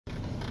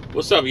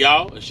What's up,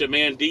 y'all? It's your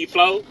man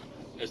D-Flow.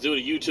 Let's do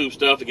the YouTube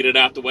stuff to get it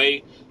out the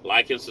way.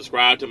 Like and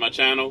subscribe to my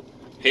channel.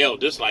 Hell,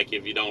 dislike it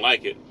if you don't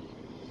like it.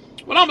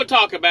 What I'm going to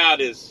talk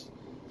about is,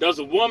 how does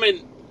a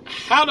woman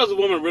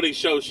really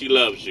show she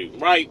loves you,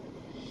 right?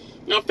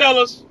 Now,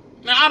 fellas,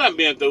 I done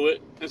been through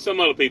it, and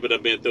some other people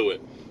done been through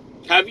it.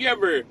 Have you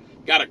ever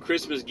got a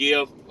Christmas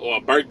gift or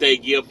a birthday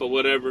gift or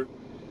whatever,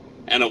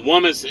 and a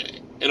woman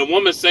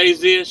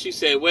says this? She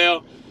said,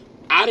 well,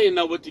 I didn't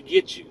know what to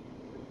get you.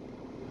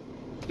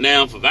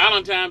 Now, for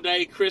Valentine's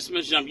Day,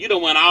 Christmas, you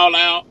done went all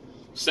out,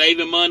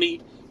 saving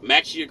money,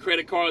 maxing your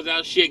credit cards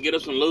out, shit, get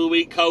us some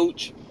Louis,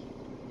 Coach,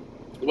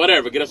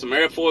 whatever. Get us some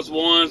Air Force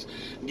Ones,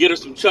 get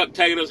us some Chuck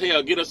Taylors,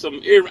 hell, get us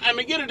some,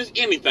 get her just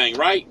anything,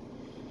 right?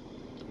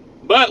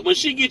 But when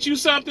she gets you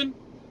something,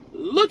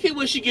 look at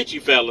what she gets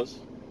you, fellas.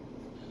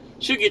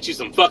 She'll get you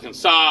some fucking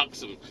socks,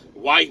 some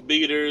wife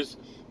beaters,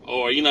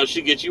 or,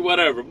 she'll get you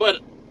whatever.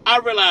 But I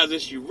realize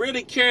that she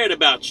really cared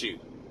about you.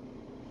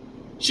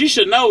 She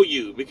should know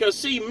you. Because,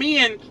 see,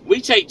 men,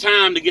 we take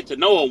time to get to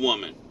know a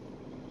woman.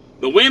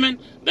 The women,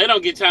 they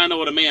don't get time to know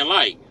what a man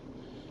like.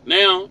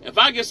 Now, if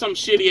I get some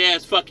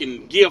shitty-ass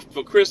fucking gift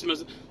for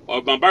Christmas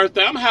or my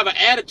birthday, I'm going to have an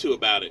attitude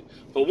about it.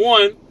 For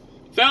one,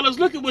 fellas,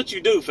 look at what you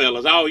do,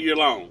 fellas, all year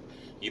long.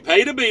 You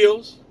pay the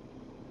bills.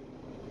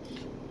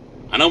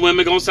 I know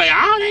women going to say,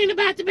 oh, it ain't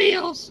about the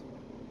bills.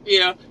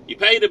 Yeah, you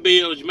pay the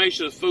bills, you make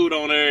sure there's food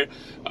on there,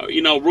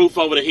 roof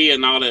over the head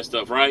and all that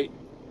stuff, right?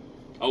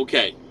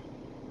 Okay.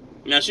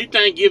 Now, she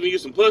think giving you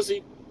some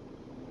pussy,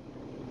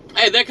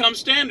 hey, that comes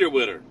standard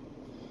with her.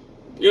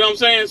 You know what I'm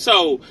saying?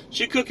 So,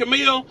 she cook a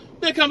meal,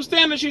 that comes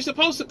standard she's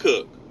supposed to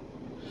cook.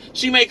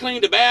 She may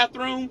clean the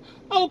bathroom,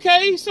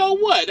 okay, so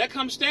what? That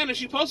comes standard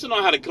she's supposed to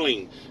know how to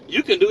clean.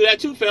 You can do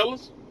that too,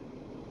 fellas.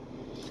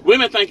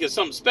 Women think it's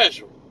something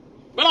special.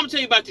 But I'm going to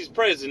tell you about these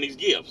presents and these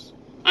gifts.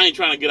 I ain't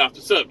trying to get off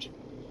the subject.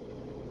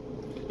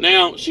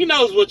 Now, she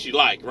knows what you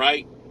like,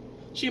 right?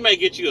 She may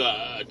get you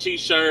a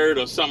t-shirt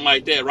or something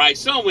like that, right?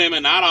 Some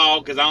women, not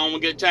all, because I don't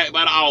want to get attacked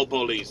by the all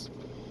police.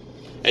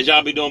 As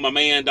y'all be doing my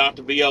man,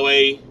 Dr.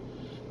 BOA,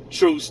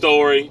 True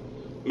Story,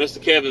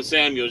 Mr. Kevin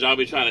Samuels, y'all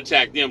be trying to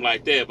attack them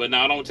like that. But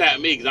now, don't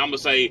attack me, because I'm going to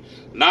say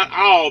not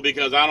all,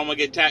 because I don't want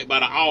to get attacked by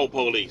the all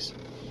police.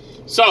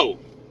 So,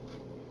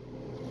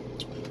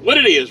 what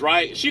it is,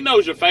 right? She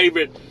knows your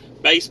favorite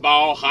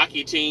baseball,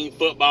 hockey team,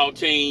 football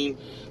team,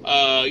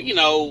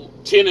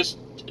 tennis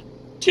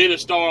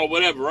star or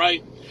whatever,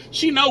 right?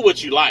 She know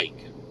what you like.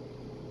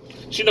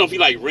 She know if you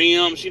like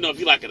rims. She know if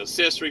you like an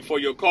accessory for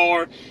your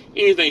car,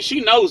 anything. She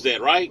knows that,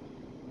 right?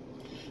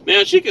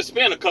 Now, she can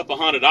spend a couple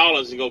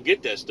 $100 and go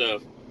get that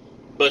stuff,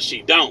 but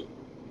she don't.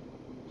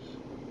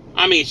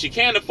 I mean, she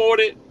can't afford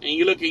it, and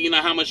you look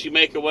at, how much you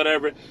make or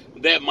whatever,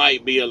 that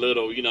might be a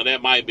little,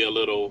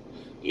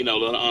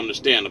 little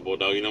understandable,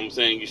 though. You know what I'm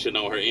saying? You should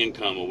know her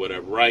income or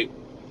whatever, right?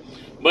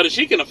 But if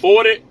she can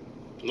afford it,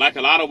 like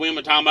a lot of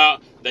women talking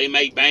about, they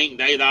make bank,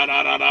 they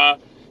da-da-da-da,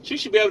 she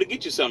should be able to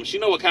get you something. She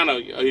know what kind of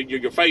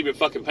your favorite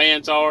fucking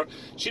pants are.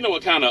 She know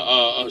what kind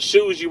of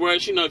shoes you wear.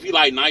 She know if you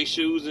like nice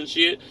shoes and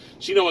shit.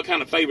 She know what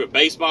kind of favorite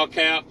baseball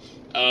cap,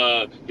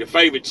 your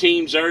favorite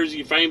team jersey,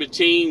 your favorite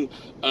team,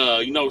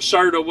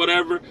 shirt or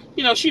whatever.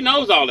 She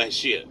knows all that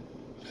shit.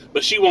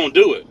 But she won't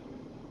do it.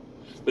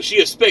 But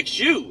she expects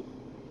you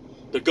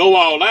to go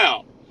all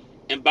out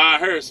and buy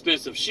her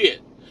expensive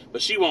shit.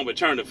 But she won't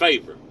return the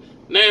favor.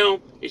 Now,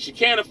 if she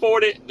can't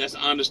afford it, that's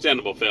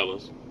understandable,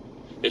 fellas.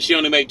 If she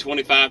only make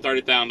 $25,000,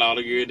 $30,000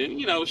 a year, then,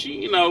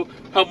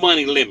 her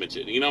money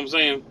limited. You know what I'm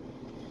saying?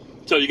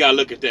 So you got to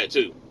look at that,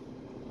 too.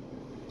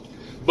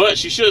 But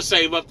she should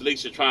save up at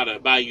least to try to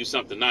buy you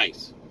something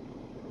nice.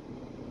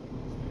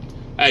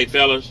 Hey,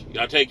 fellas,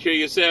 y'all take care of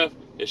yourself.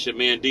 It's your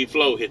man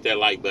D-Flow. Hit that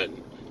like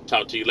button.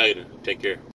 Talk to you later. Take care.